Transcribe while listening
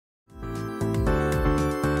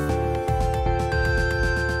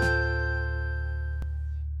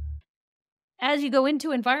as you go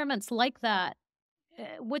into environments like that,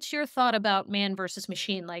 what's your thought about man versus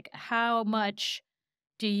machine? Like, how much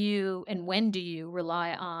do you and when do you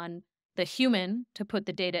rely on the human to put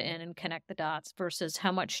the data in and connect the dots versus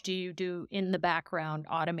how much do you do in the background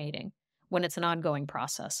automating when it's an ongoing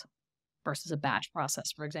process versus a batch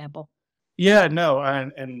process, for example? Yeah, no, I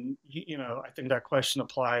think that question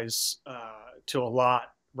applies to a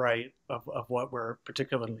lot, right, of what we're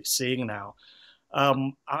particularly seeing now.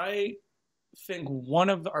 I think one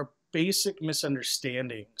of our basic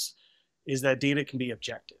misunderstandings is that data can be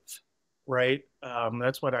objective, right?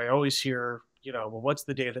 That's what I always hear. Well, what's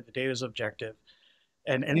the data? The data is objective,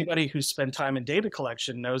 and anybody who's spent time in data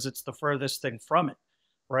collection knows it's the furthest thing from it,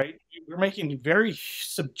 right? We're making very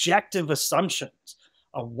subjective assumptions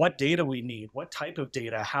of what data we need, what type of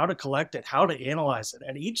data, how to collect it, how to analyze it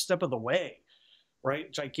at each step of the way,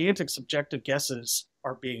 right? Gigantic subjective guesses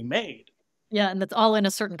are being made. Yeah, and that's all in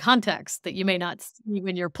a certain context that you may not see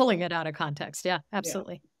when you're pulling it out of context. Yeah, Yeah,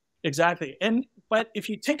 absolutely. exactly. But if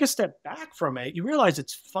you take a step back from it, you realize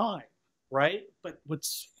it's fine, right? But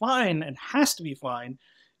what's fine and has to be fine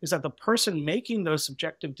is that the person making those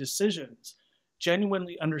subjective decisions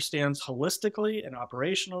genuinely understands holistically and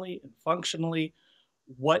operationally and functionally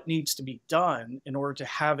what needs to be done in order to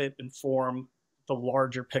have it inform the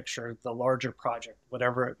larger picture, the larger project,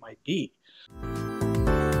 whatever it might be.